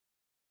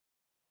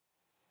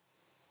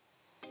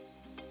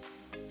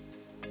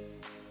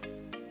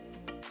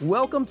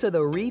Welcome to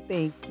the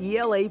reThink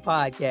ELA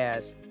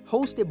podcast,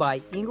 hosted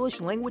by English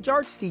language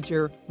arts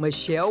teacher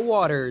Michelle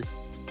Waters.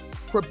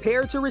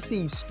 Prepare to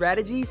receive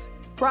strategies,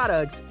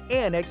 products,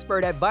 and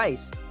expert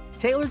advice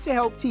tailored to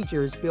help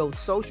teachers build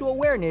social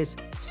awareness,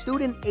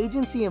 student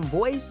agency, and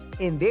voice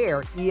in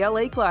their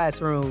ELA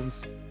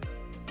classrooms.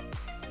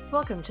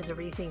 Welcome to the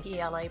reThink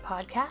ELA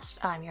podcast.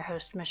 I'm your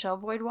host, Michelle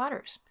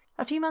Waters.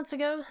 A few months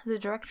ago, the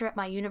director at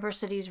my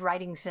university's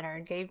writing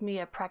center gave me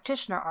a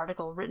practitioner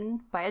article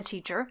written by a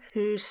teacher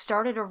who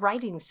started a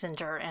writing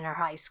center in her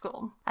high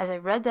school. As I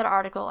read that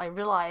article, I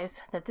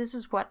realized that this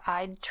is what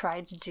I'd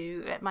tried to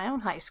do at my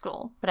own high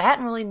school, but I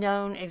hadn't really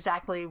known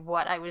exactly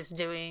what I was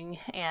doing,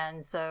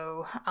 and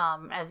so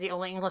as the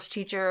only English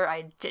teacher,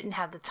 I didn't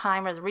have the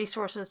time or the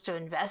resources to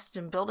invest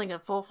in building a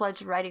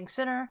full-fledged writing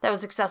center that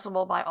was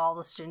accessible by all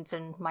the students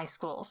in my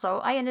school. So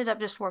I ended up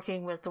just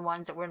working with the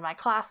ones that were in my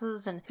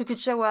classes and who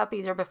could show up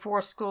either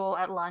before school,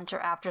 at lunch, or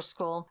after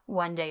school,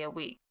 one day a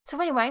week.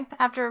 So anyway,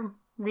 after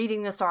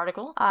reading this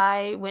article,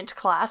 I went to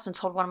class and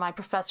told one of my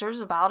professors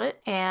about it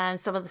and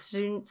some of the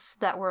students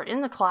that were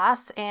in the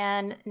class,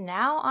 and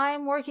now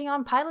I'm working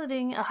on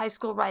piloting a high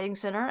school writing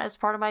center as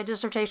part of my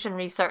dissertation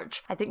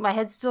research. I think my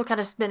head's still kind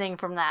of spinning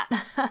from that.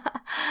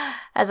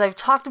 As I've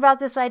talked about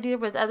this idea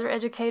with other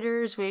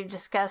educators, we've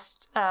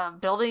discussed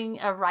building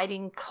a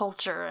writing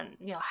culture and,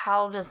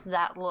 how does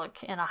that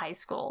look in a high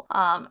school?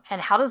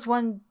 And how does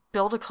one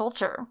build a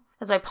culture?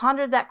 As I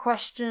pondered that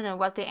question and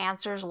what the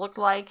answers looked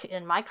like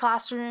in my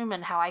classroom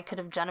and how I could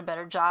have done a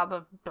better job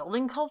of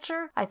building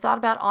culture, I thought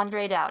about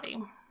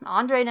Daughty.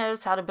 Andre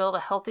knows how to build a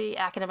healthy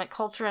academic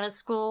culture in his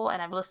school,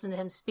 and I've listened to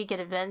him speak at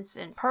events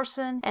in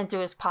person and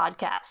through his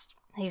podcast.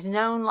 He's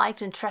known,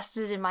 liked, and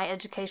trusted in my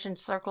education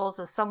circles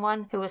as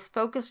someone who is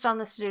focused on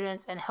the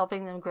students and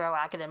helping them grow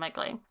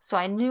academically. So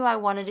I knew I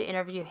wanted to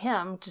interview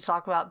him to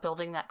talk about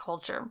building that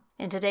culture.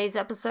 In today's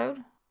episode,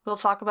 we'll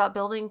talk about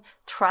building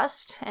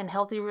trust and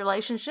healthy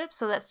relationships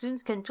so that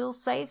students can feel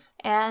safe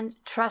and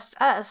trust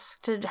us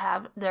to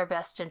have their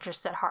best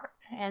interests at heart.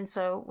 And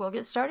so we'll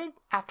get started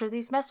after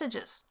these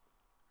messages.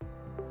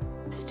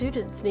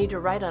 Students need to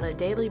write on a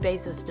daily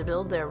basis to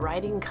build their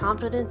writing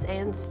confidence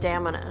and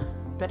stamina.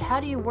 But how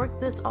do you work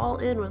this all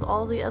in with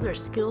all the other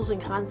skills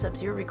and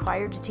concepts you're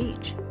required to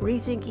teach?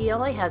 reThink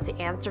ELA has the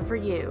answer for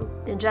you.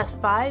 In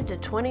just 5 to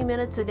 20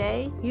 minutes a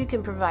day, you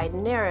can provide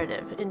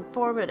narrative,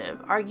 informative,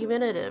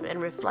 argumentative,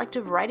 and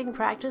reflective writing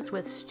practice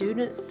with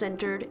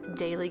student-centered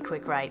daily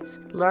quick writes.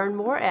 Learn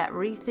more at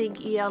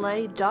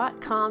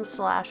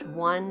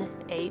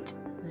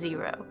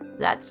rethinkela.com/180.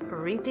 That's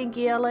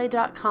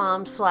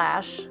rethinkela.com/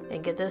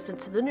 and get this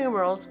into the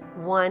numerals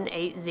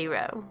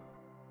 180.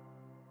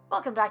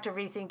 Welcome back to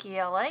reThink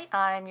ELA.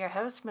 I'm your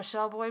host,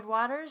 Michelle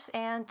Waters,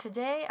 and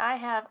today I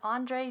have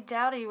Andre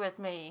Daughty with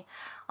me.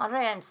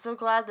 Andre, I'm so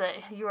glad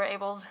that you were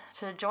able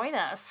to join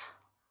us.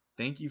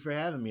 Thank you for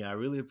having me. I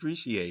really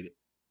appreciate it.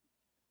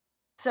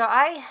 So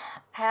I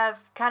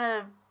have kind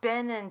of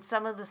been in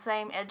some of the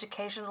same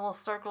educational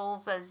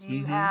circles as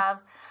you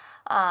have.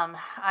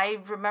 I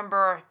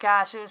remember,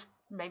 it was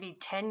maybe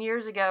 10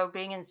 years ago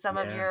being in some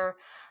of your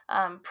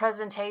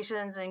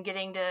presentations and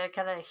getting to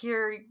kind of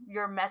hear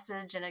your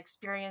message and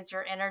experience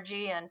your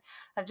energy. And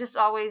I've just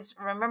always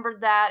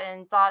remembered that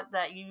and thought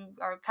that you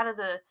are kind of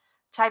the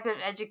type of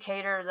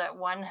educator that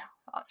one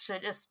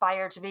should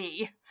aspire to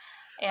be.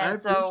 And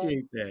I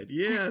appreciate that.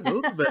 Yeah,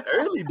 those are the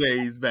early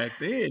days back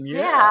then.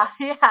 Yeah.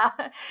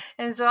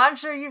 And so I'm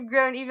sure you've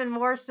grown even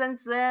more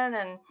since then.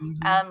 And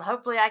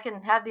hopefully I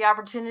can have the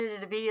opportunity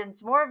to be in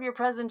some more of your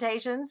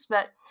presentations.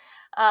 But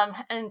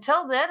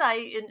until then,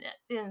 I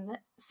am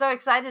so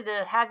excited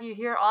to have you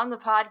here on the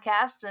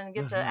podcast and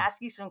get to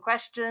ask you some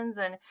questions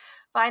and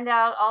find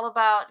out all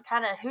about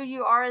kind of who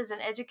you are as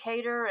an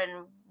educator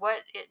and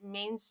what it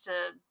means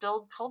to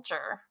build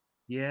culture.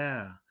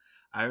 Yeah,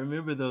 I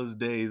remember those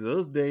days.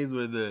 Those days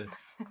were the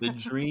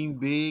dream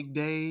big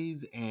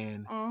days.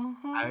 And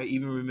I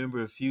even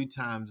remember a few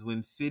times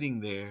when sitting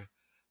there,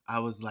 I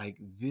was like,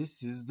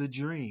 this is the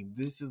dream.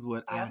 This is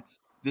what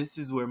this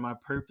is where my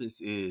purpose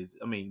is.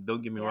 I mean,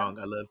 don't get me wrong.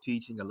 I love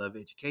teaching. I love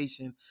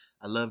education.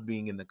 I love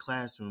being in the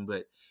classroom.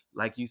 But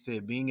like you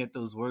said, being at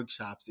those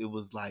workshops, it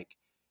was like,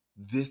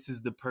 this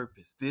is the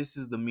purpose. This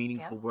is the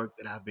meaningful work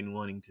that I've been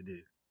wanting to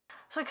do.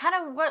 So kind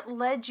of what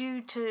led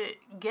you to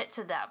get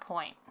to that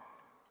point?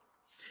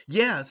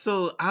 Yeah.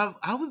 So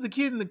I was the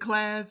kid in the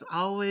class,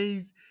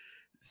 always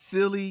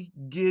silly,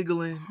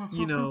 giggling.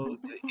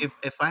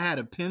 If I had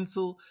a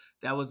pencil,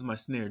 that was my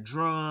snare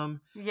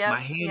drum. My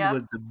hand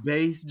was the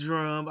bass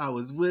drum. I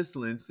was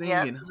whistling,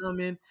 singing,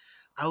 humming.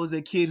 I was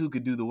that kid who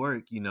could do the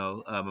work.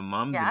 My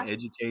mom's an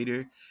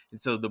educator,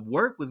 and so the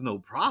work was no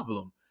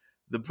problem.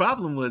 The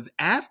problem was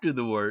after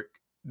the work,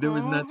 there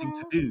was nothing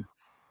to do.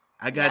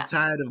 I got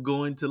tired of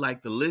going to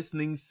like the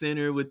listening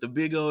center with the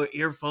big old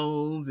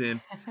earphones, and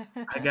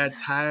I got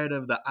tired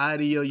of the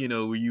audio,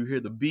 where you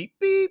hear the beep,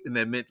 beep, and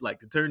that meant like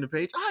to turn the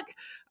page.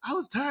 I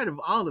was tired of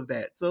all of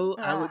that. So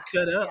I would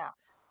cut up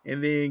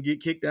and then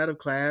get kicked out of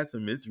class or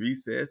miss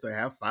recess or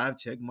have 5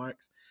 check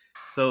marks.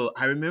 So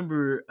I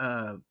remember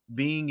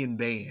being in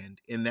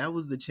band, and that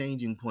was the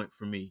changing point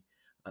for me.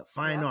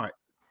 Fine Yep. art,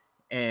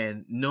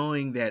 and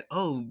knowing that,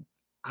 oh,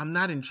 I'm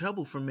not in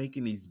trouble for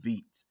making these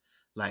beats.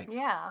 Like,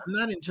 Yeah. I'm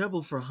not in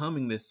trouble for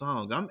humming this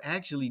song. I'm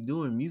actually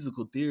doing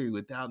musical theory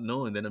without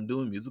knowing that I'm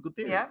doing musical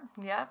theory. Yep.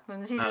 Yep.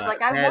 And the teacher's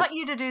like, I That want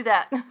you to do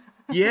that.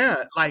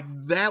 Yeah, like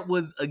that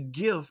was a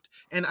gift.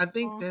 And I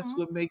think that's Hmm.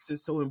 what makes it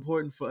so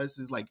important for us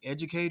as like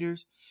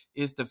educators,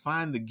 is to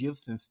find the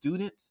gifts in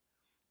students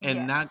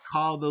and not Yes.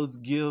 call those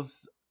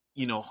gifts,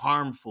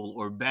 harmful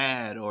or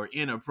bad or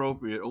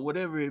inappropriate or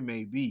whatever it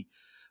may be.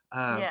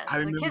 Yes. I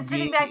The remember kid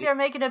sitting back being there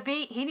making a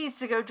beat, he needs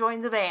to go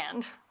join the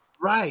band.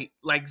 right,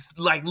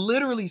 like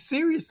literally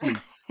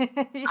seriously.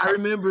 I Yes.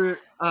 remember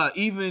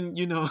even,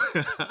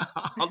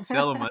 I'll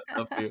tell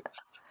myself here.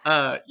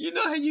 You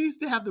know how you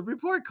used to have the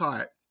report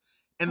cards,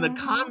 and the Hmm.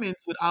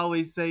 comments would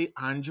always say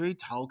Andre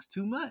talks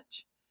too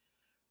much.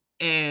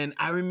 And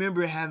I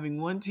remember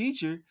having one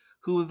teacher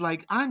who was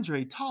like,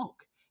 Andre,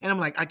 talk. And I'm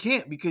like, I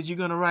can't, because you're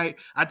gonna write,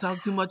 I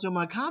talk too much on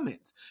my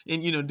comments.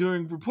 And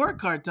during report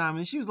card time.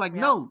 And she was like, Yep.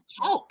 no,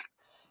 Yep. talk.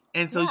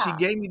 And so she Yeah.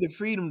 gave me the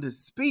freedom to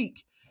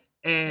speak.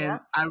 And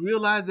Yep. I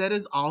realized that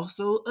is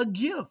also a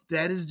gift.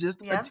 That is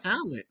just a Yep.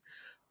 talent.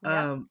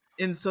 Yep.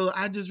 And so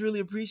I just really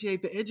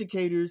appreciate the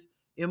educators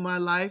in my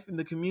life and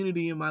the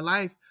community in my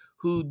life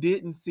who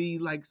didn't see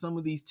like some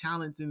of these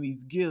talents and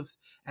these gifts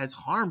as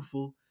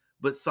harmful,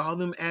 but saw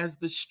them as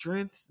the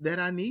strengths that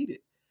I needed.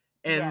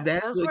 And Yes.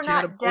 that's Those were what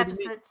not catapulted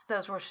me. deficits,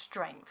 those were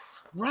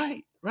strengths.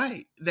 Right,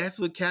 right. That's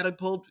what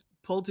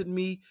catapulted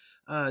me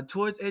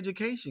towards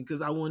education,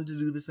 because I wanted to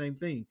do the same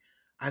thing.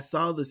 I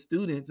saw the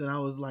students and I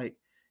was like,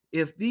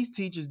 if these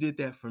teachers did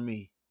that for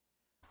me,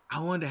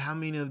 I wonder how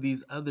many of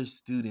these other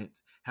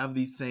students have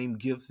these same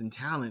gifts and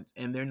talents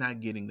and they're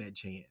not getting that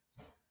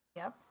chance.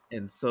 Yep.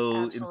 And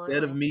so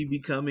instead of Absolutely. me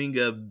becoming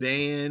a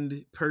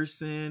band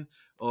person,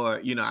 or,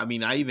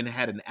 I even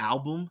had an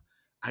album.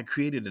 I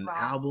created an Wow.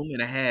 album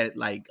and I had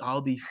like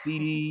all these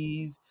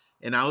CDs,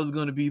 and I was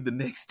going to be the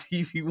next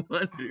Stevie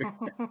Wonder.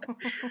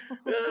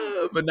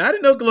 But not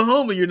in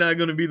Oklahoma, you're not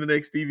going to be the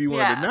next Stevie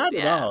Wonder. Yeah. Not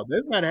at Yeah. all.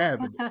 That's not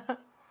happening.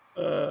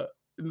 Uh,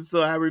 and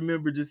so I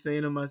remember just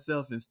saying to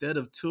myself, instead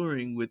of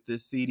touring with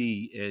this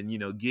CD and,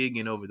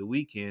 gigging over the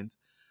weekends,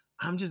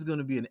 I'm just going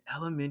to be an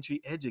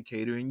elementary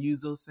educator and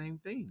use those same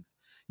things,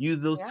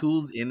 use those Yep.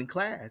 tools in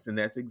class. And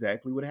that's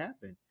exactly what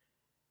happened.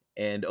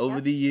 And over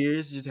Yep. the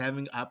years, just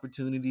having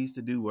opportunities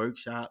to do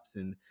workshops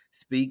and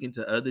speaking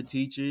to other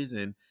teachers.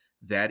 And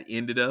that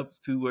ended up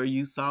to where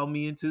you saw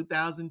me in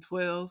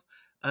 2012,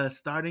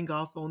 starting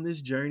off on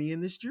this journey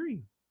and this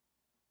dream.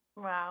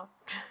 Wow.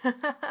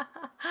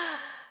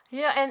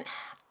 Yeah, and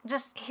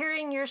just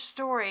hearing your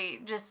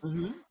story just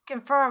Hmm.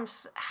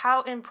 confirms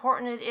how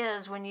important it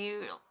is when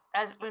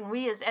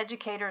we as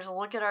educators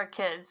look at our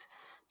kids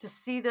to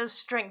see those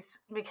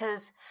strengths,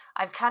 because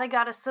I've kind of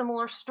got a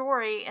similar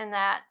story in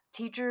that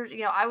teachers,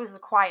 I was the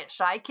quiet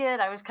shy kid.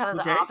 I was kind of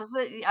the Okay.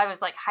 opposite. I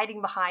was like hiding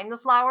behind the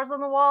flowers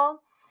on the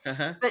wall.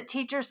 Uh-huh. But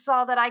teachers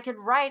saw that I could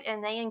write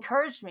and they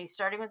encouraged me,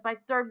 starting with my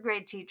third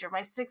grade teacher,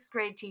 my sixth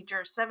grade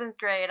teacher, seventh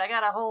grade. I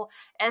got a whole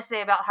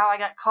essay about how I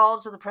got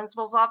called to the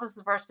principal's office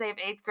the first day of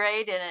eighth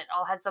grade, and it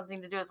all had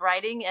something to do with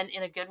writing and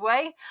in a good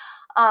way.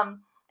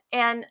 Um,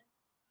 and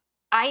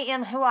I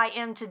am who I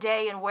am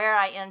today and where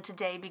I am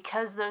today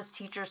because those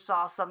teachers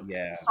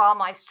Yeah, saw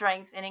my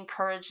strengths and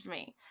encouraged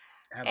me.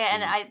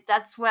 And absolutely. I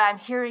that's what I'm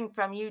hearing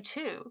from you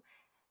too.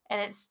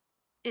 And it's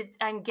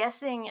I'm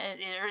guessing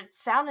or it's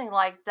sounding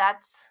like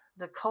that's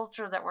the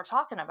culture that we're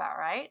talking about,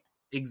 right?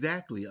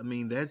 Exactly.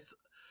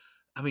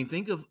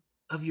 Think of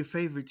your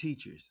favorite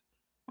teachers.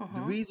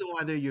 The Mhm. reason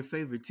why they're your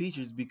favorite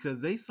teachers,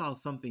 because they saw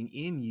something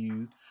in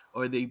you,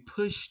 or they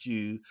pushed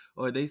you,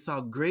 or they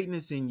saw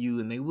greatness in you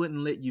and they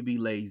wouldn't let you be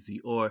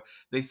lazy, or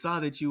they saw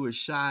that you were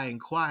shy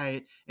and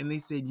quiet and they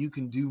said you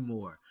can do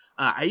more.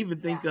 I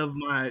even Yeah. think of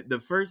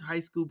the first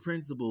high school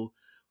principal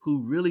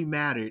who really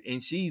mattered,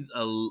 and she's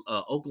a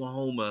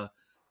Oklahoma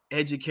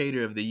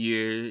educator of the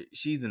year.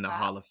 She's in the Wow.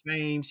 Hall of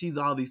Fame. She's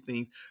all these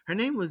things. Her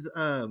name was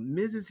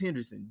Mrs.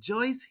 Henderson,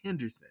 Joyce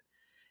Henderson.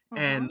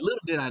 And Mhm.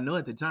 little did I know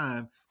at the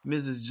time,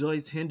 Mrs.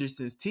 Joyce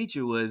Henderson's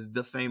teacher was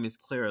the famous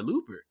Clara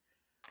Looper.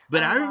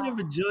 But Oh I wow.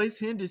 remember Joyce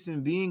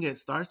Henderson being at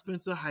Star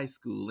Spencer High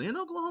School in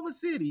Oklahoma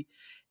City,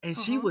 and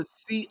she Mhm. would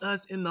see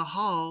us in the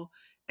hall,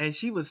 and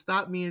she would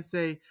stop me and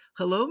say,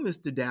 "Hello,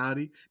 Mr.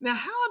 Doughty. Now,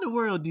 how in the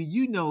world do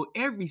you know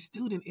every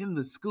student in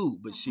the school?"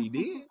 But she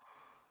did.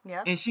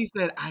 Yep. And she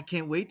said, I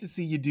can't wait to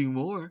see you do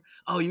more.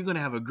 Oh, you're going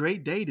to have a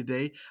great day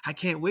today. I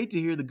can't wait to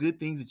hear the good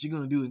things that you're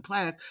going to do in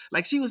class.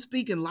 Like, she was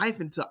speaking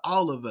life into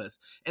all of us.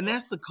 And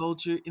that's Yes. the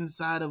culture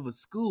inside of a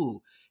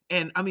school.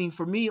 And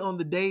for me, on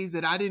the days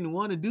that I didn't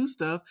want to do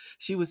stuff,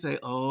 she would say,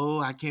 "Oh,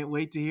 I can't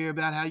wait to hear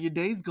about how your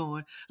day's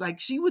going." Like,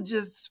 she would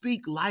just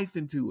speak life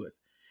into us.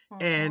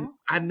 And Mhm.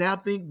 I now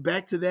think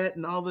back to that,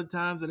 and all the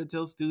times that I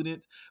tell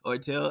students or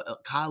tell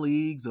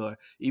colleagues, or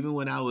even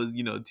when I was,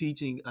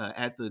 teaching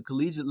at the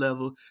collegiate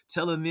level,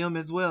 telling them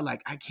as well,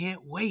 like, I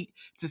can't wait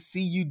to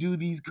see you do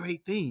these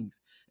great things.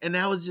 And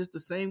that was just the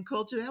same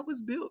culture that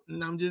was built.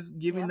 And I'm just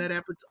giving Yep. that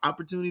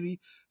opportunity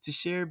to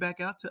share back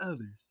out to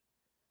others.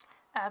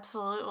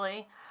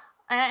 Absolutely.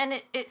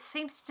 And it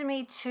seems to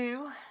me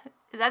too,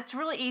 that's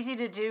really easy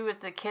to do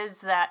with the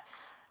kids that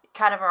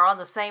kind of are on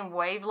the same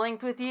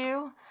wavelength with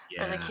you,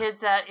 or the Yeah.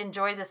 kids that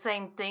enjoy the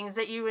same things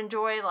that you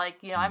enjoy.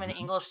 Like, I'm an Hmm.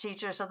 English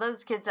teacher, so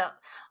those kids that,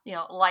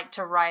 like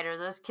to write, or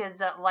those kids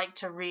that like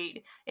to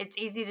read, it's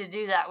easy to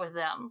do that with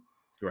them.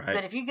 Right.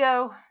 But if you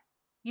go,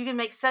 you can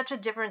make such a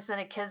difference in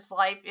a kid's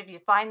life if you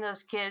find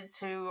those kids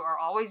who are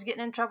always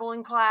getting in trouble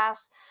in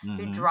class,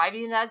 who Hmm. drive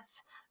you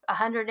nuts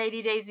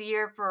 180 days a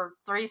year for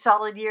 3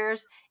 solid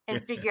years,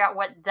 and figure out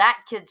what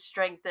that kid's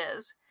strength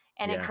is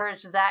and Yeah.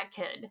 encourage that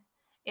kid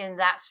in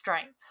that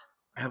strength.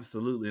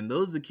 Absolutely. And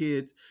those are the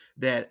kids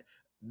that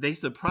they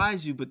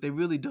surprise you, but they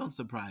really don't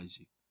surprise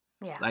you.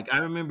 Yeah. Like I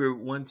remember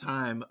one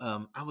time,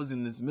 I was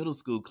in this middle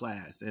school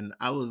class, and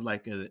I was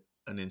like an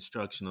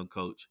instructional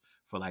coach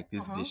for like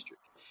this Mm-hmm.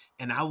 district.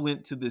 And I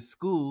went to this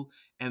school,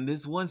 and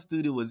this one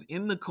student was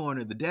in the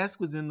corner. The desk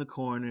was in the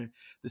corner.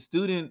 The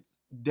student's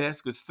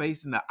desk was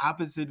facing the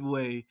opposite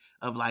way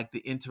of like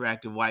the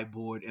interactive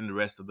whiteboard and the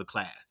rest of the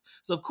class.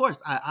 So of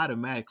course, I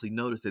automatically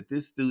noticed that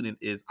this student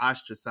is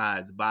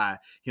ostracized by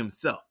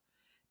himself.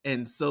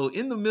 And so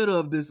in the middle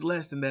of this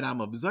lesson that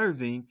I'm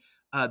observing,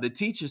 the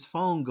teacher's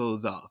phone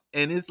goes off,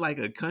 and it's like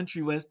a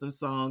country western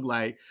song,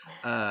 like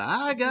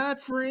 "I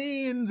got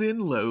friends in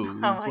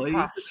Oh low my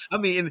places." gosh. I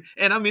mean,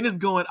 and I mean it's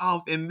going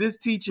off, and this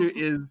teacher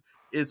is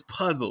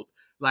puzzled.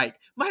 Like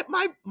my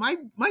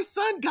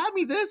son got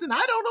me this, and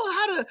I don't know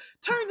how to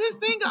turn this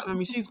thing up. I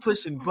mean, she's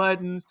pushing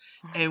buttons,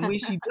 and when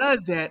she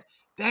does that,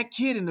 that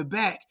kid in the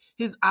back,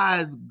 his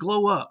eyes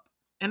glow up,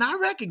 and I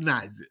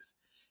recognize this,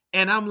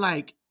 and I'm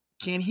like,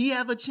 can he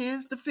have a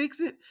chance to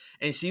fix it?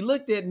 And she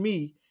looked at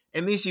me,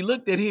 and then she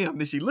looked at him,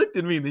 then she looked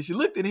at me, then she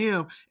looked at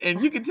him,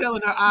 and you could tell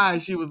in her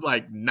eyes she was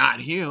like, not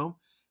him.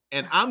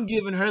 And I'm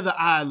giving her the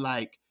eye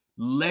like,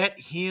 let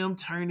him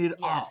turn it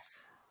off.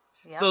 Yes.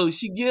 Yep. So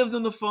she gives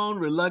him the phone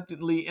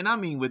reluctantly, and I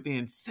mean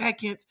within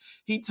seconds,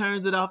 he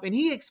turns it off and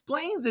he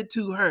explains it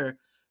to her.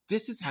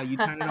 This is how you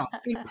turn it off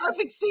in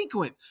perfect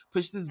sequence.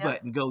 Push this Yep.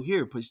 button, go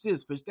here, push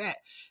this, push that.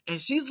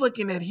 And she's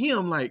looking at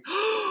him like,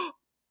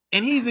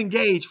 and he's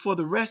engaged for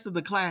the rest of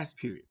the class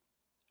period.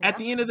 At Yep.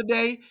 the end of the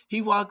day,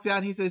 he walks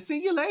out. He says,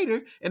 "See you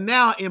later." And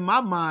now, in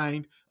my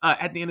mind,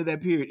 at the end of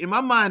that period, in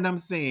my mind, I'm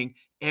saying,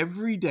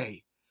 every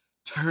day,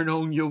 turn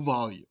on your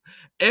volume.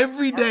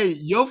 Every Yep. day,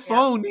 your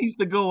Yep. phone needs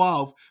to go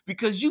off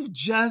because you've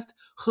just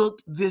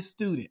hooked this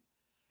student.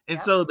 And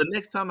Yep. so the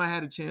next time I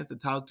had a chance to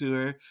talk to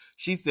her,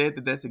 she said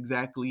that that's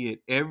exactly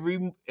it.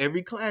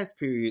 Every class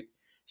period,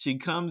 she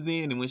comes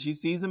in, and when she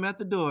sees him at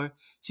the door,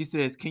 she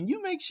says, "Can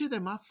you make sure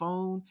that my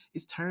phone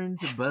is turned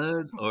to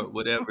buzz or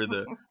whatever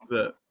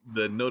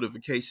the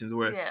notifications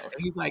were?" And Yes.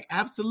 he's like,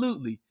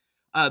 "Absolutely."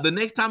 The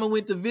next time I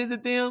went to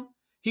visit them,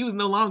 he was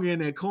no longer in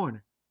that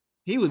corner.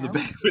 He was Yep.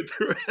 back with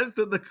the rest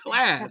of the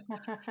class.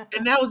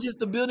 And that was just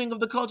the building of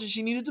the culture.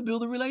 She needed to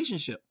build a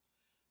relationship.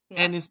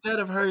 Yep. And instead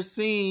of her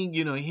seeing,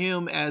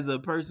 him as a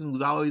person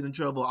who's always in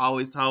trouble,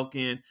 always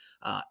talking,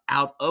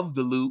 out of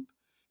the loop,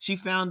 she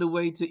found a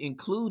way to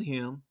include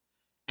him,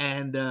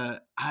 and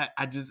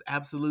I just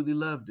absolutely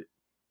loved it.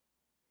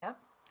 Yep.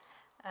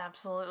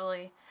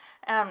 Absolutely.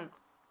 Um,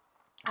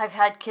 I've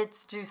had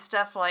kids do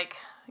stuff like,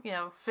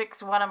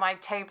 fix one of my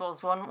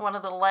tables. One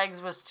of the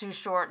legs was too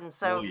short, and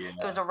Oh so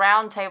it was yeah. a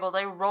round table.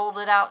 They rolled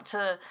it out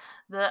to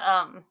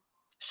the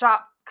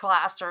shop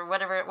class or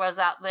whatever it was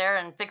out there,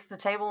 and fixed the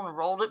table and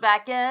rolled it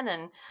back in,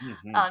 and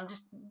Hmm.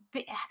 just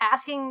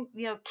asking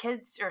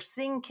kids, or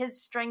seeing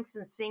kids' strengths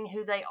and seeing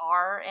who they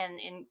are, and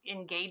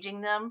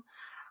engaging them.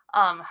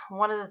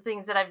 One of the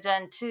things that I've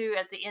done too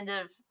at the end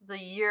of the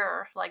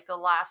year, like the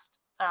last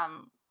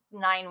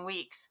 9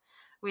 weeks,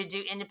 we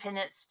do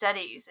independent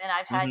studies, and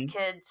I've had Hmm.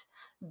 kids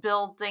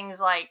build things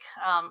like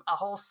a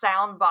whole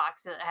sound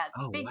box that had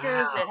Oh speakers.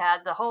 wow. It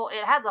had the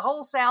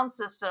whole sound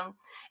system,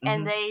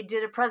 and Hmm. they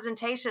did a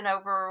presentation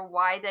over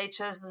why they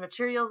chose the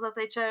materials that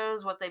they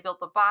chose, what they built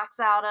the box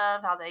out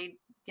of, how they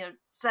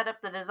set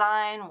up the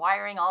design,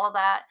 wiring, all of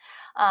that.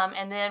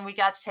 And then we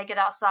got to take it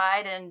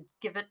outside and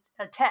give it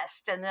a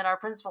test. And then our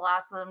principal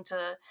asked them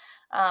to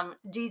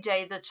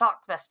DJ the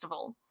chalk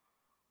festival.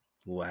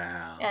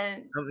 Wow.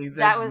 And I mean,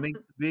 that that was,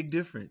 makes a big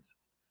difference.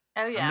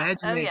 oh yeah,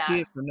 Imagine oh that yeah,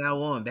 kid from now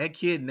on. That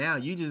kid now,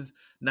 you just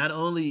not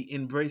only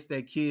embrace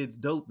that kid's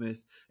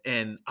dopeness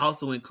and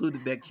also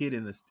included that kid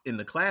in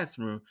the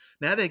classroom.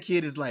 Now that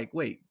kid is like,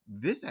 wait,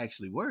 this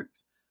actually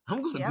works.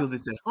 I'm going to yep, build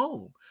this at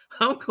home.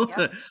 I'm going yep.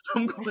 to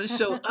I'm going to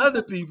show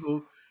other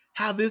people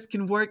how this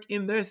can work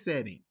in their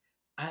setting.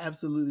 I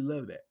absolutely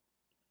love that.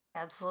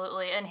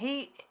 Absolutely. And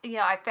he,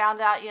 I found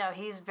out,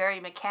 he's very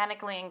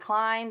mechanically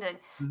inclined, and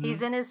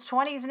he's Hmm. in his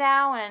 20s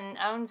now and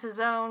owns his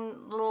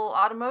own little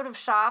automotive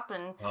shop,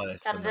 and Oh,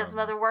 that's kind of does some phenomenal.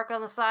 other work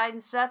on the side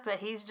and stuff. But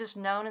he's just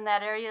known in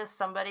that area as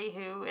somebody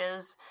who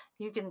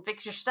can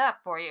fix your stuff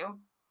for you.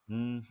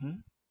 Hmm.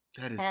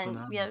 That is And,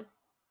 phenomenal.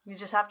 you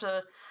just have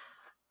to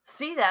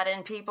see that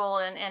in people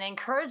and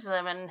encourage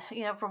them. And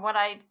from what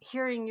I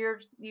hearing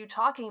you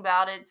talking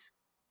about, it's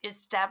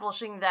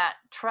establishing that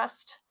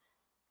trust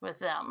with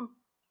them.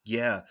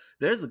 Yeah,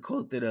 there's a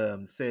quote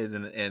that says,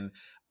 and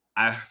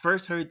I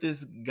first heard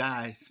this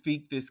guy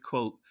speak this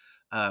quote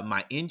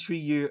my entry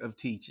year of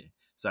teaching.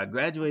 So I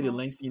graduated Mm-hmm.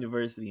 Langston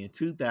University in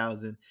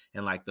 2000,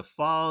 and like the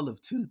fall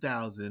of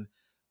 2000,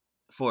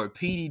 for a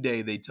PD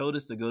day, they told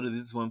us to go to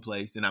this one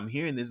place, and I'm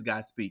hearing this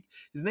guy speak.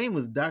 His name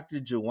was Dr.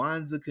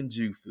 Jawanza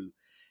Kunjufu,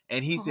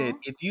 and he said,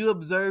 Mm-hmm. if you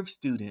observe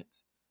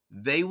students,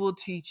 they will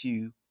teach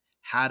you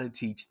how to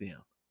teach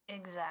them.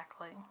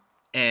 Exactly.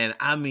 And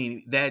I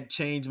mean, that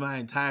changed my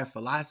entire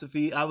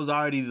philosophy. I was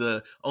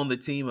already on the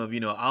team of,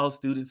 all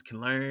students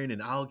can learn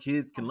and all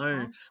kids can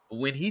learn. Mm-hmm. But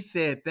when he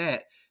said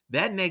that,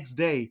 that next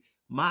day,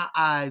 my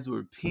eyes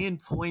were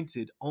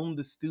pinpointed on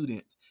the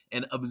students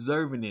and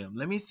observing them.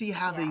 Let me see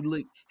how Yeah. they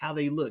look,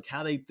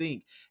 how they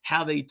think,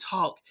 how they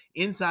talk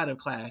inside of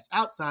class,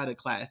 outside of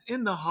class,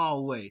 in the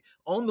hallway,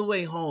 on the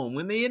way home,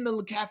 when they're in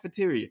the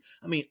cafeteria.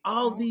 I mean,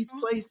 all these Mm-hmm.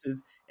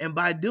 places. And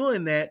by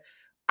doing that,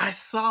 I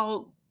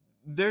saw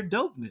their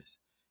dopeness.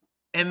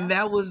 And Yep.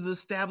 that was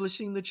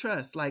establishing the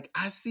trust. Like,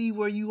 I see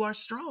where you are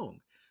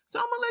strong. So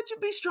I'm going to let you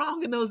be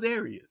strong in those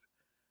areas.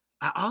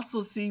 I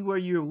also see where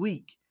you're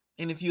weak.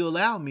 And if you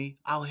allow me,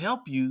 I'll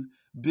help you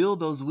build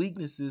those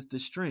weaknesses to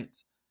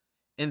strengths.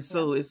 And Yep.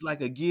 so it's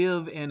like a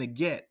give and a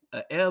get,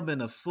 a ebb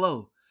and a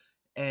flow.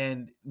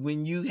 And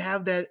when you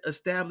have that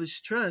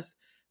established trust,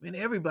 then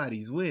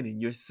everybody's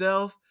winning.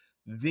 Yourself,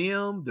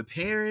 them, the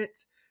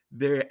parents,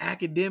 their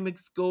academic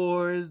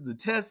scores, the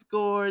test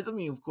scores. I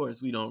mean, of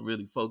course, we don't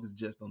really focus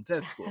just on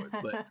test scores,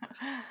 but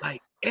like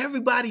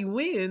everybody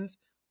wins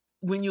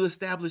when you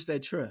establish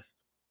that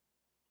trust.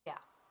 Yeah.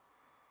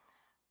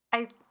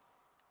 I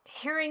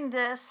hearing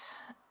this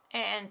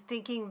and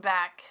thinking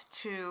back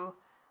to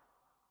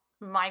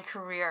my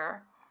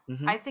career,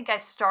 Mm-hmm. I think I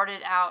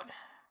started out,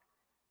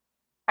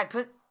 I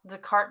put the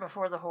cart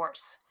before the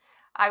horse.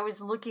 I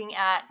was looking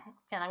at,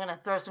 and I'm going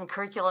to throw some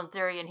curriculum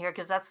theory in here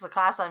because that's the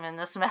class I'm in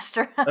this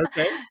semester.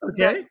 Okay.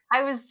 But Okay.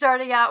 I was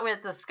starting out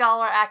with the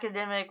scholar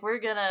academic. We're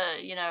going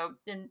to,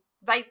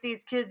 invite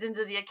these kids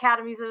into the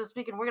academy, so to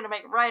speak, and we're going to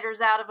make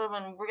writers out of them,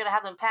 and we're going to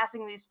have them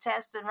passing these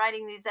tests and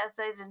writing these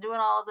essays and doing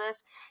all of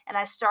this. And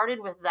I started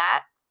with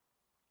that.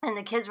 And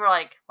the kids were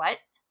like, what?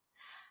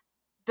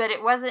 But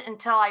it wasn't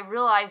until I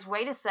realized,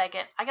 wait a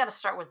second, I got to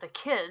start with the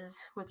kids,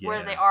 with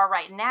where they Yeah. are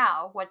right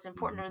now, what's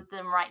important Mhm. to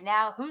them right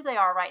now, who they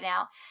are right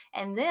now.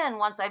 And then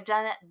once I've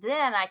done it,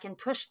 then I can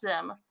push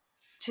them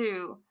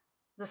to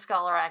the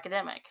scholar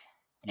academic.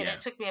 And Yeah.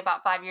 it took me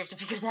about 5 years to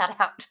figure that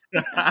out.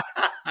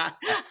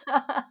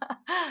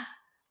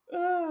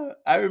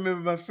 I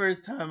remember my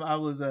first time I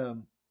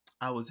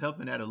was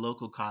helping at a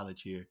local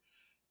college here,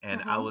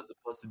 and I Mm-hmm. was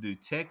supposed to do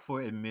tech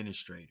for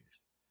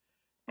administrators.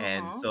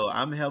 And Mm-hmm. so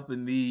I'm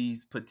helping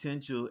these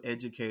potential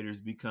educators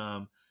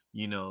become,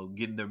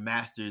 getting their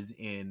masters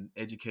in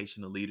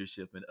educational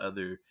leadership and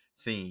other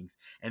things.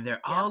 And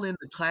they're Yep. all in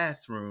the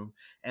classroom.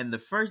 And the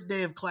first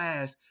day of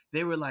class,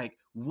 they were like,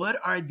 "What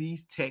are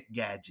these tech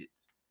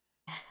gadgets?"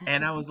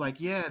 And I was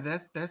like, "Yeah,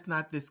 that's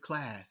not this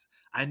class.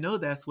 I know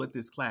that's what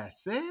this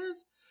class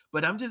says,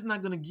 but I'm just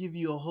not going to give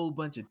you a whole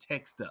bunch of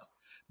tech stuff.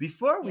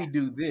 Before we Yeah.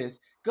 do this,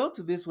 go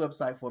to this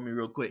website for me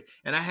real quick."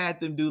 And I had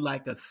them do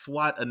like a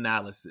SWOT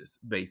analysis,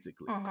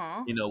 basically.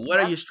 Mm-hmm. What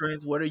are Yep. your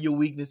strengths? What are your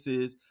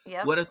weaknesses?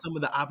 Yep. What are some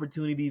of the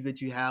opportunities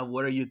that you have?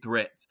 What are your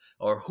threats?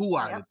 Or who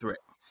are the Yep.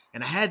 threats?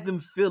 And I had them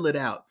fill it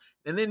out.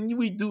 And then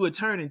we do a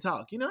turn and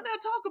talk. Now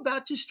talk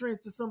about your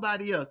strengths to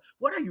somebody else.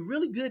 What are you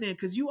really good in?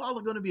 Because you all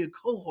are going to be a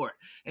cohort.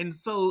 And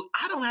so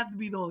I don't have to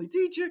be the only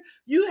teacher.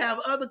 You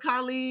have other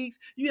colleagues,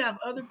 you have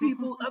other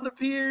people, other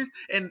peers.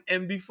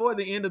 And before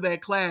the end of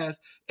that class,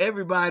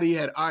 everybody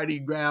had already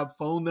grabbed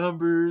phone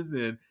numbers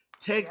and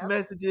text Yep.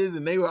 messages,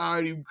 and they were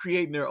already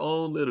creating their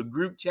own little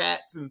group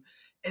chats.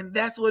 And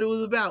that's what it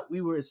was about.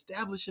 We were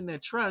establishing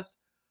that trust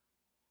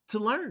to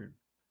learn.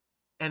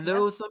 And there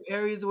Yep. were some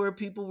areas where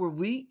people were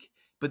weak,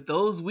 but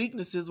those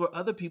weaknesses were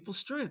other people's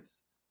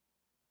strengths.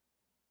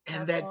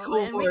 And that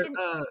Absolutely. And we cohort,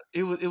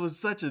 can, it was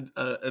such an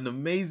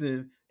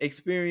amazing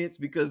experience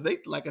because they,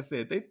 like I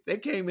said, they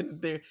came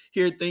in there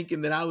here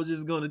thinking that I was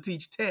just going to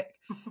teach tech,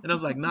 and I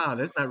was like, nah,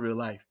 that's not real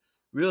life.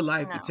 Real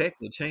life, the no. tech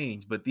will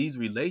change, but these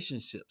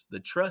relationships, the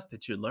trust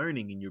that you're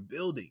learning and you're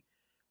building,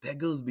 that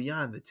goes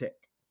beyond the tech.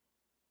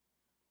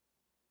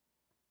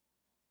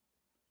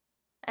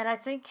 And I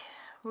think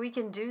we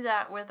can do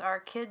that with our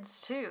kids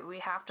too. We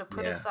have to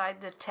put Yeah,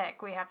 aside the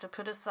tech, we have to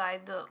put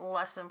aside the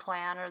lesson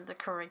plan or the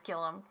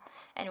curriculum,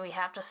 and we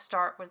have to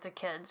start with the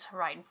kids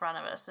right in front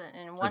of us.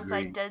 And once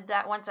I agreed. did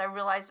that, once I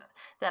realized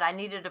that I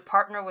needed to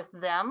partner with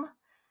them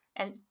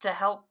and to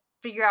help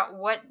figure out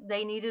what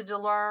they needed to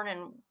learn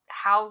and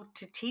how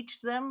to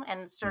teach them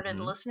and started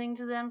Hmm. listening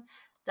to them,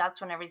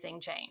 that's when everything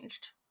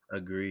changed.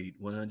 Agreed.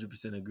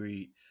 100%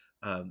 agreed.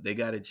 They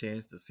got a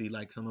chance to see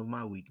like some of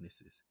my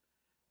weaknesses.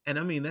 And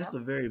I mean, that's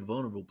Yep. a very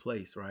vulnerable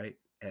place, right?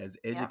 As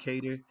Yep.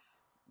 educator,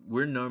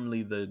 we're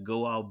normally the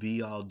go all,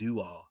 be all, do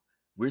all.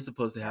 We're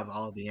supposed to have Yep.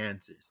 all the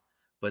answers.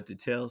 but to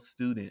tell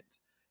students,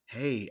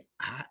 hey,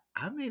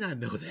 I may not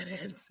know that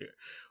answer,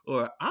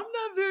 or I'm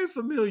not very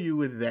familiar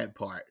with that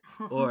part,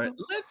 or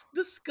let's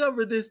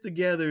discover this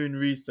together in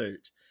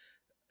research.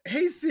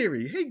 Hey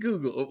Siri, hey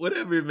Google, or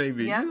whatever it may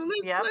be. Yep,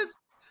 yep.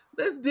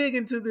 Let's dig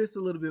into this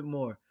a little bit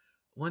more.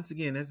 Once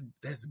again,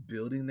 that's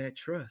building that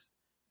trust.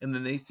 And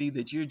then they see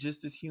that you're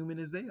just as human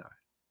as they are.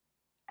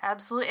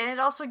 Absolutely. And it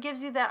also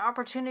gives you that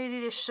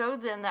opportunity to show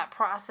them that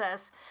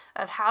process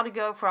of how to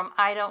go from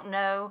I don't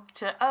know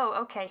to,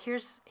 oh, okay,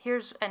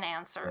 here's an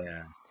answer.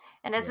 Yeah.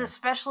 And it's Yeah.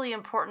 especially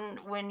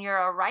important when you're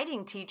a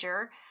writing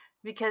teacher,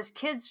 because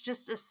kids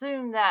just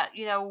assume that,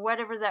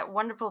 whatever that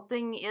wonderful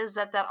thing is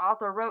that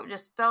author wrote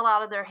just fell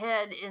out of their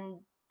head in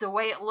the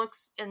way it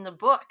looks in the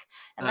book.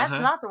 And that's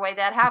Uh-huh. not the way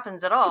that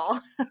happens at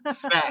all.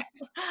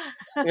 Facts.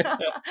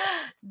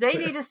 They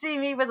need to see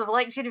me with a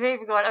blank sheet of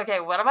paper going,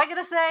 okay, what am I going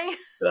to say?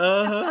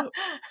 Uh-huh.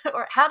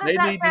 Or how does They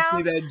that need to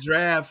see sound? that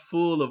draft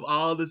full of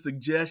all the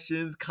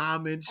suggestions,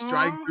 comments,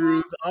 strike Hmm.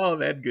 throughs, all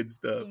that good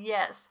stuff.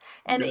 Yes.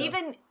 And Yeah.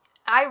 even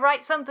I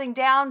write something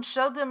down,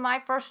 show them my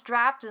first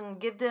draft, and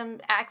give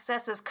them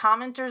access as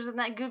commenters in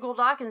that Google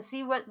Doc and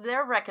see what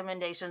their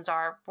recommendations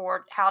are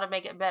for how to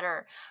make it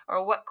better,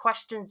 or what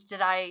questions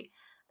did I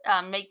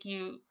make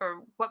you,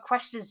 or what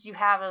questions do you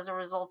have as a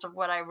result of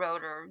what I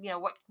wrote, or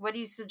what do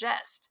you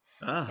suggest?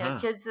 Uh-huh.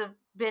 Kids have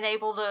been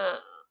able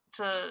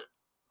to.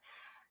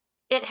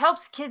 It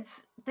helps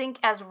kids think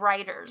as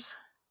writers.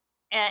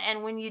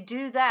 And when you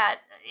do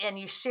that and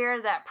you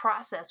share that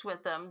process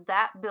with them,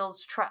 that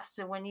builds trust.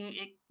 And when you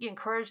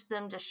encourage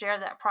them to share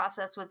that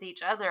process with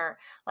each other,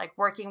 like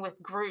working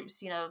with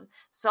groups,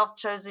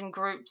 self-chosen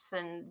groups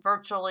and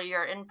virtually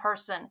or in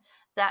person,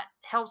 that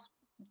helps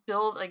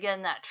build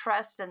again that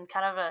trust. And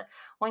kind of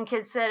one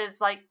kid said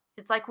it's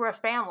like we're a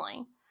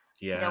family.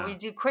 Yeah. We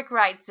do quick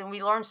writes and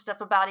we learn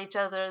stuff about each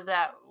other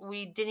that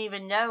we didn't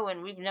even know,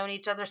 and we've known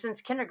each other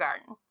since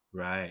kindergarten.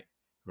 Right,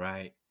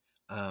 right.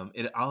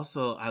 It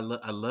also I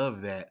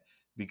love that,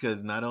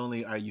 because not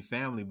only are you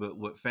family, but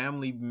what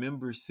family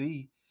members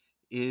see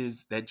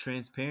is that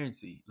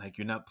transparency. Like,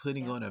 you're not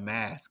putting Yep. on a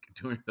mask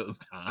during those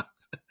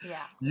times.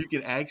 Yeah. You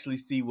can actually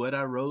see what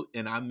I wrote,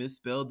 and I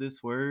misspelled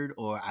this word,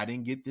 or I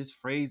didn't get this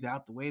phrase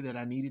out the way that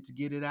I needed to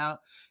get it out.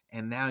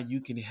 And now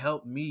you can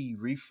help me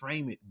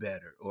reframe it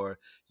better, or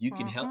you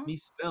can help Mm-hmm. me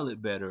spell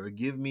it better, or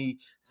give me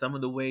some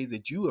of the ways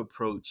that you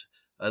approach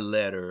a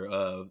letter,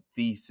 a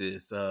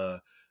thesis,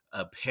 a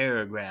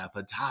paragraph,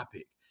 a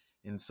topic.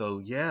 And so,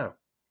 yeah,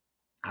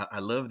 I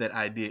love that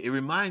idea. It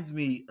reminds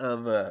me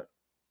of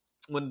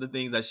one of the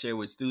things I share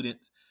with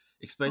students,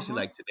 especially Mm-hmm.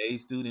 like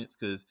today's students,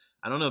 because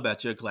I don't know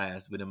about your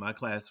class, but in my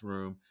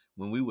classroom,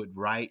 when we would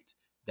write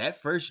that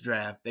first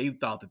draft, they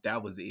thought that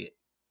that was it.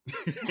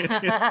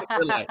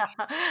 They're like,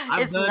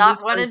 I've It's done this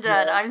not one first and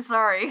done. draft, I'm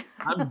sorry.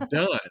 I'm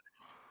done.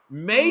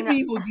 No.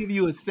 Maybe we'll give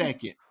you a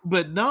second,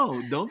 but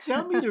no, don't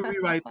tell me to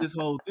rewrite this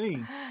whole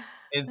thing.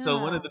 And so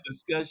one of the Oh.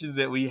 discussions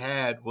that we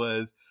had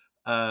was,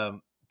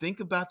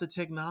 think about the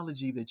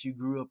technology that you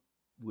grew up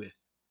with.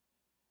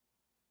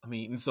 I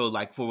mean, and so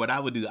like for what I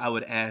would do, I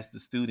would ask the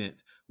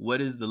students, what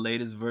is the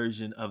latest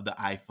version of the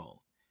iPhone?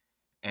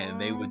 And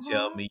they would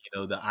tell Mm-hmm. me,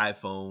 the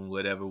iPhone,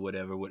 whatever,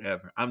 whatever,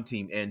 whatever. I'm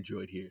team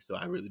Android here, so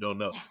I really don't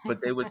know.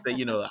 But they would say,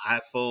 the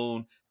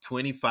iPhone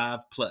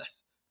 25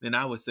 plus. Then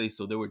I would say,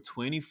 so there were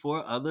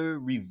 24 other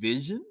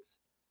revisions?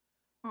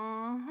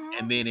 Mm-hmm.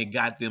 And then it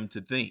got them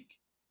to think.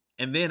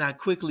 And then I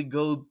quickly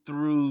go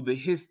through the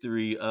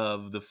history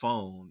of the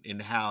phone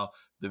and how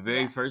the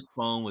very Yeah. first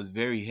phone was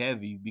very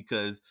heavy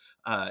because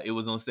it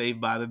was on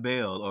Saved by the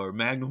Bell or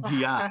Magnum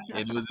PI,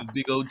 and it was this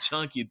big old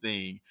chunky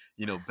thing.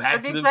 Back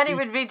It'd to be the funny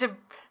future, would be to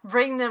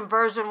bring them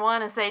version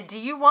 1 and say, "Do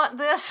you want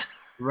this?"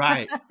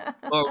 right?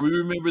 Or we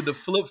remember the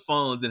flip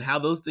phones and how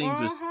those things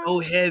were so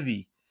Mm-hmm.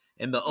 heavy,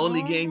 and the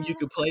only game you Mm-hmm.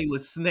 could play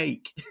was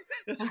Snake.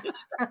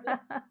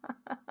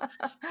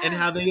 And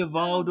how they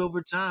evolved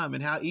over time,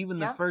 and how even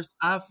the Yep. first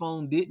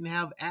iPhone didn't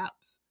have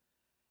apps.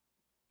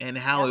 And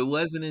how Yep. it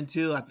wasn't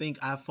until I think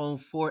iPhone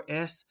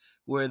 4S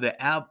where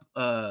the app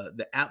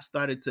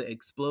started to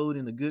explode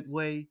in a good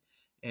way.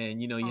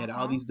 And you had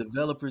all Mm-hmm. these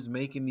developers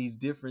making these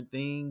different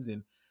things,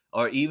 and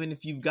or even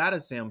if you've got a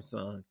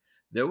Samsung,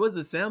 there was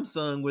a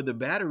Samsung where the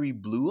battery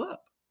blew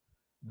up.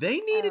 They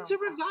needed Oh. to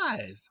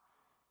revise.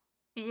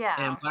 And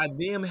Yeah. by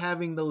them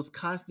having those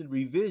constant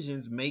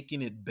revisions,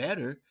 making it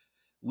better,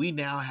 we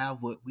now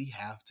have what we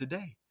have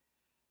today.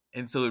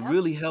 And so it Yep.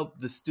 really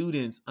helped the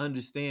students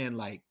understand,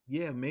 like,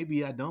 yeah,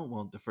 maybe I don't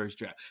want the first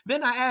draft.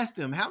 Then I asked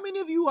them, how many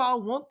of you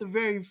all want the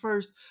very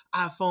first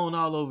iPhone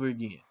all over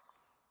again?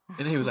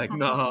 And they were like,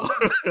 no,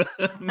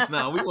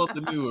 no, we want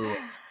the newer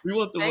one. We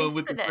want the one Thanks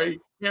with for the that. great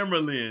camera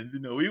lens.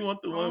 We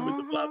want the one with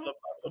the blah, Mm-hmm. blah,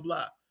 blah, blah,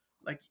 blah.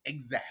 Like,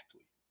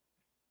 exactly.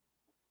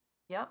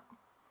 Yep.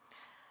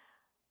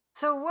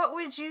 So, what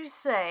would you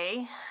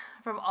say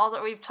from all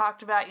that we've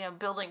talked about,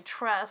 building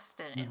trust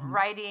and Hmm.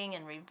 writing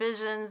and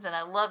revisions? And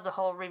I love the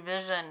whole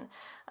revision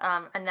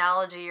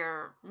analogy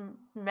or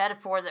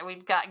metaphor that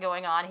we've got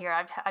going on here.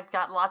 I've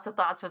got lots of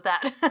thoughts with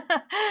that.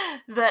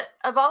 But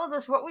of all of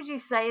this, what would you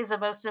say is the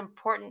most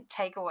important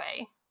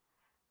takeaway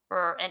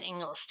for an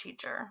English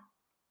teacher?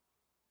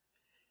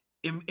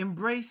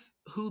 Embrace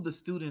who the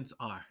students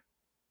are.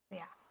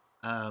 Yeah.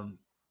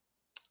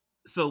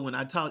 So when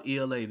I taught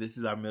ELA, this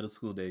is our middle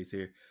school days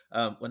here.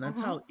 When I Mm-hmm.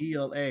 taught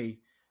ELA,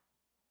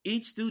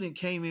 each student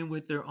came in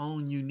with their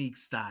own unique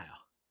style.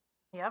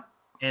 Yep.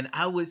 And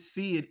I would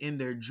see it in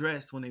their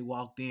dress when they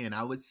walked in.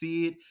 I would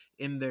see it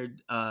in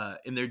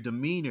their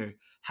demeanor,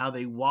 how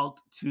they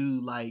walked to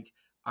like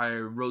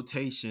our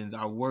rotations,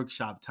 our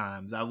workshop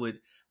times. I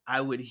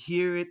would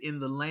hear it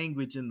in the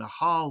language in the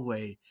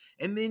hallway,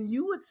 and then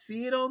you would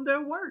see it on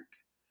their work.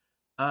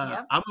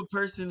 Yep. I'm a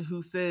person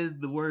who says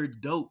the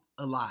word dope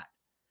a lot.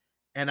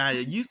 And I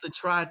used to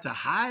try to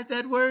hide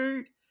that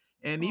word.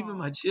 And even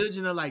my Oh,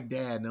 children are like,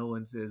 Dad, no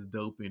one says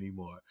dope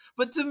anymore.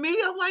 But to me,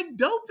 I'm like,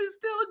 dope is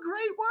still a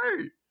great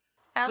word.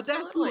 But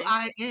that's who absolutely.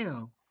 I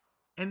am.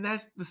 And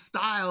that's the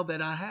style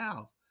that I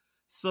have.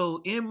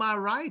 So in my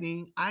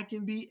writing, I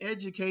can be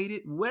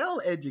educated,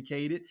 well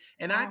educated,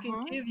 and I can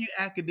Mm-hmm. give you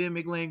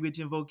academic language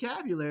and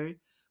vocabulary,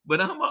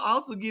 but I'm going to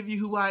also give you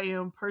who I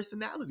am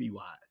personality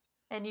wise.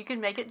 And you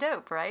can make it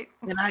dope, right?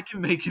 And I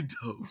can make it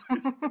dope.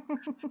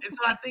 And so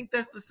I think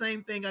that's the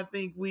same thing I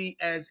think we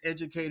as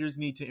educators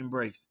need to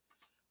embrace.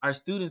 Our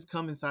students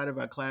come inside of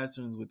our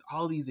classrooms with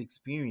all these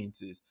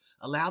experiences.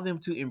 Allow them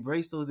to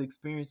embrace those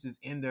experiences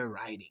in their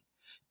writing,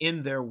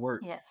 in their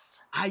work.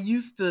 Yes. I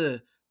used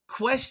to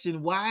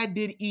question, why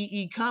did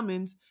E.E.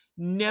 Cummings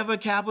never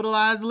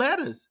capitalize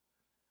letters?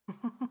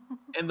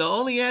 And the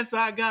only answer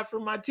I got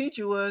from my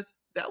teacher was,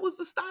 that was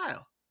the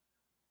style.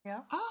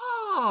 Yep.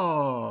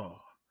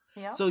 Oh.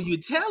 Yep. So you're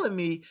telling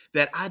me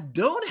that I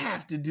don't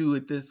have to do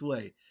it this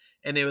way.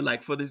 And they were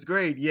like, for this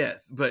grade,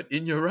 yes. But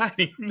in your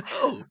writing,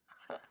 no.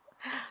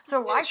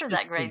 So why for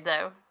that Interesting. grade,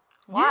 though?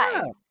 Yeah.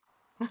 Why?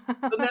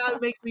 So now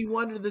it makes me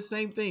wonder the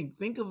same thing.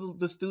 Think of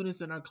the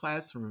students in our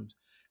classrooms.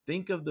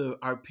 Think of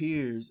our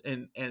peers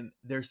and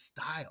their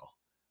style.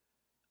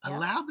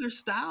 Yep. Allow their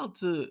style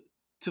to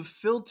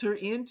filter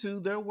into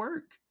their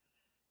work.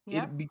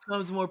 Yep. It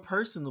becomes more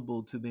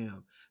personable to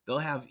them. They'll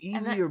have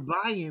And that easier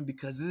buy-in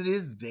because it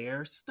is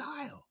their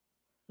style.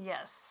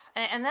 Yes.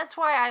 And that's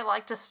why I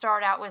like to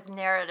start out with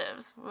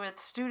narratives, with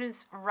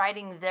students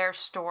writing their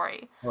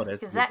story, Oh,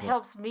 that's a because good that point.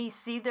 helps me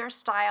see their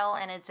style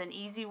and it's an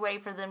easy way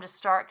for them to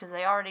start because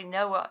they already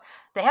know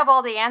they have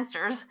all the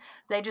answers.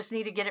 They just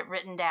need to get it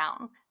written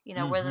down,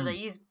 whether they Hmm.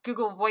 use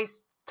Google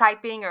voice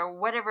typing or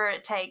whatever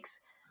it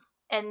takes.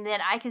 And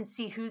then I can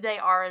see who they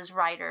are as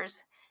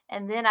writers.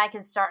 And then I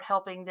can start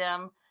helping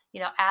them,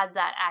 add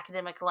that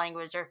academic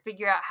language or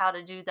figure out how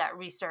to do that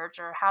research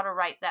or how to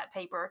write that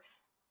paper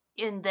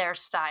in their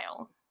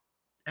style.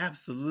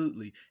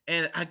 Absolutely.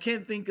 And I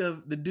can't think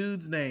of the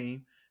dude's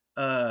name,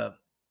 uh,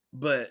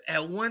 but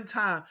at one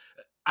time,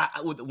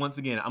 once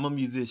again, I'm a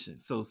musician.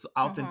 So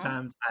Mm-hmm.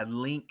 oftentimes I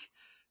link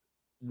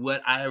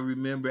what I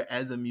remember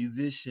as a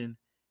musician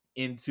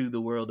into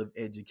the world of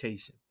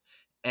education.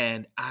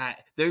 And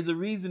there's a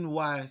reason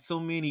why so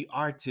many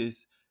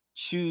artists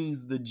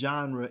choose the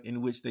genre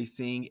in which they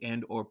sing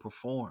and or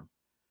perform,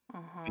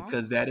 Mm-hmm.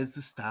 because that is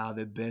the style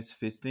that best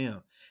fits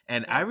them.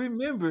 And I Yep.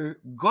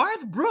 remember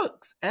Garth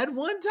Brooks at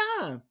one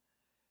time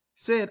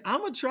said,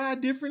 I'm gonna try a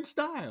different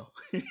style.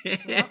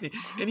 Yep.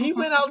 And he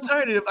went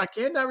alternative. I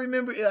cannot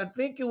remember. I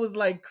think it was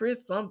like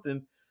Chris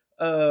something.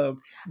 But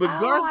Oh,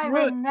 Garth I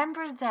Brooks,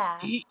 remember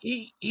that.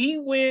 he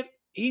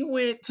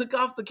went, took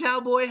off the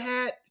cowboy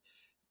hat,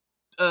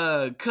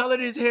 colored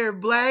his hair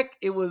black.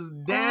 It was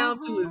down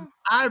to Mm-hmm. his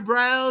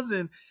eyebrows,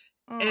 and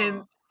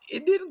Mm.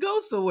 it didn't go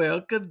so well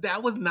because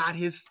that was not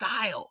his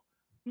style.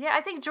 Yeah,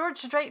 I think George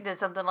Strait did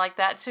something like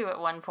that too at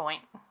one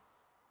point.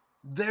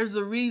 There's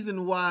a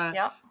reason why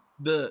Yep.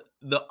 the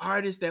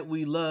artists that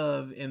we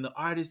love and the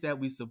artists that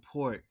we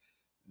support,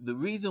 the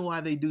reason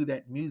why they do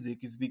that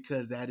music is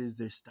because that is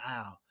their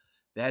style.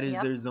 That is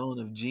Yep. their zone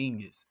of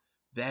genius.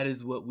 That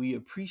is what we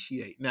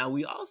appreciate. Now,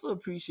 we also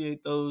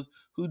appreciate those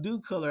who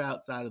do color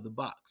outside of the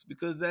box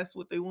because that's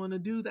what they want to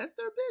do. That's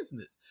their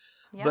business.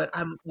 Yep. But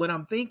when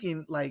I'm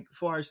thinking, like,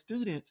 for our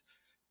students,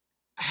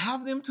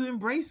 have them to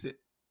embrace it.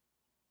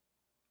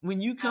 When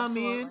you come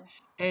in Absolutely.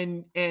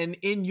 and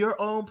in your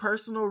own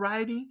personal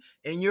writing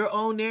and your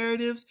own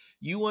narratives,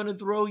 you want to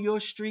throw your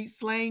street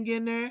slang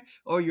in there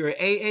or your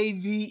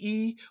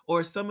AAVE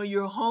or some of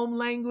your home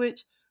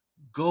language,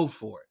 go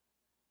for it.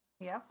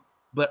 Yep.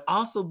 But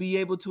also be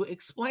able to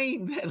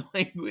explain that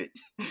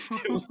language,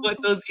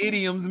 what those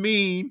idioms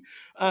mean,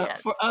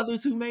 for Yes.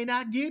 others who may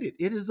not get it.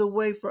 It is a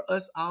way for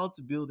us all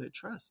to build that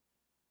trust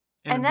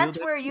and to And build that's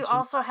that where you patience.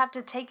 also have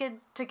to take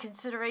into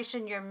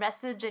consideration your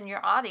message and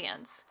your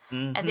audience.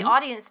 And the Mm-hmm.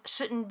 audience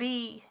shouldn't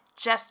be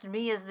just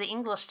me as the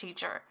English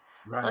teacher.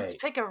 Let's Right.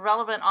 pick a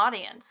relevant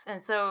audience.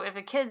 And so if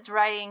a kid's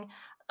writing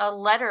a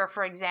letter,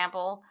 for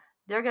example,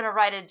 they're going to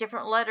write a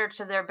different letter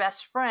to their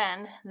best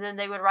friend than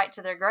they would write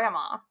to their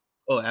grandma.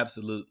 Oh,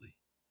 absolutely.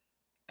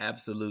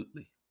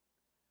 Absolutely.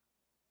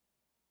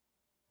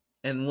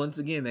 And once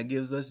again, that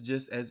gives us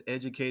just as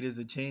educators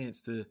a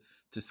chance to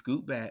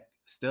scoot back,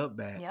 step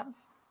back, Yep.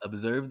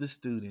 observe the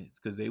students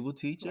because they will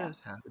teach Yep. us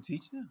how to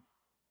teach them.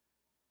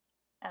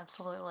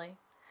 Absolutely.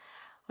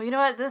 Well, you know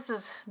what? This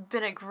has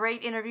been a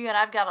great interview, and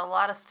I've got a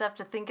lot of stuff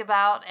to think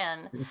about,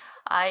 and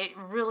I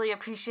really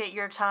appreciate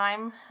your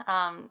time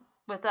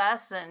with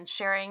us and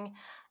sharing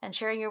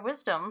your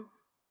wisdom.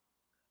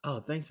 Oh,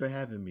 thanks for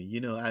having me.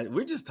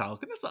 We're just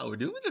talking. That's all we're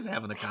doing. We're just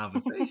having a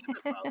conversation.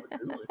 That's all we're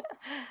doing.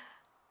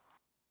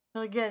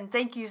 Well, again,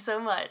 thank you so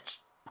much.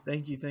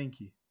 Thank you.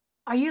 Thank you.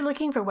 Are you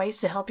looking for ways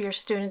to help your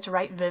students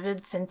write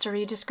vivid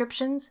sensory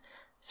descriptions?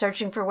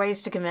 Searching for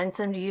ways to convince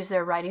them to use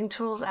their writing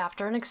tools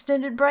after an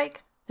extended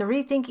break? The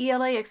reThink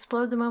ELA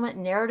Explode the Moment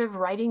narrative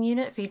writing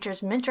unit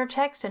features mentor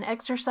text and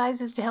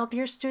exercises to help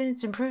your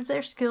students improve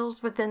their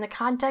skills within the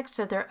context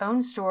of their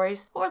own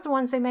stories or the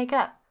ones they make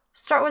up.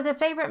 Start with a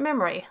favorite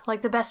memory,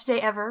 like the best day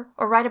ever,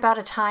 or write about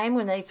a time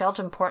when they felt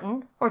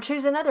important, or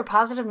choose another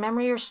positive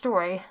memory or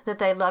story that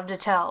they love to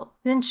tell.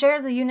 Then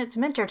share the unit's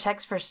mentor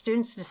text for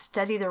students to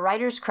study the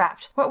writer's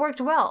craft. What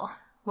worked well?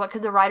 What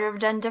could the writer have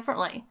done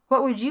differently?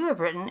 What would you have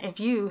written if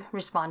you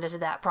responded to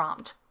that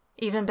prompt?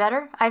 Even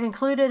better, I've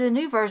included a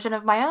new version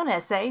of my own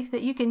essay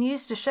that you can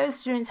use to show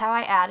students how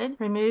I added,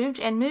 removed,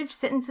 and moved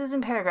sentences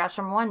and paragraphs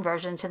from one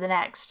version to the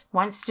next.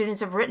 Once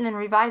students have written and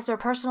revised their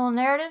personal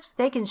narratives,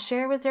 they can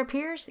share with their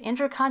peers,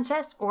 enter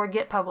contests, or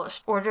get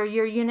published. Order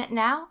your unit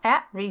now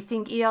at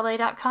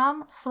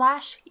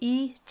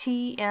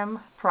rethinkela.com/ETM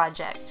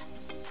project.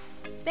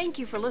 Thank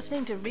you for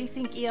listening to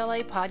reThink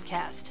ELA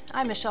Podcast.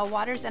 I'm Michelle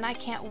Waters, and I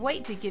can't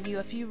wait to give you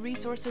a few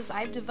resources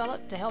I've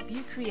developed to help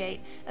you create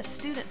a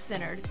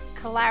student-centered,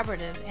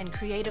 collaborative, and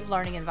creative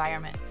learning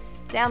environment.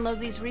 Download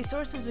these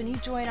resources when you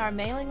join our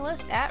mailing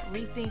list at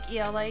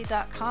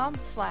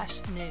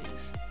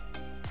rethinkela.com/news.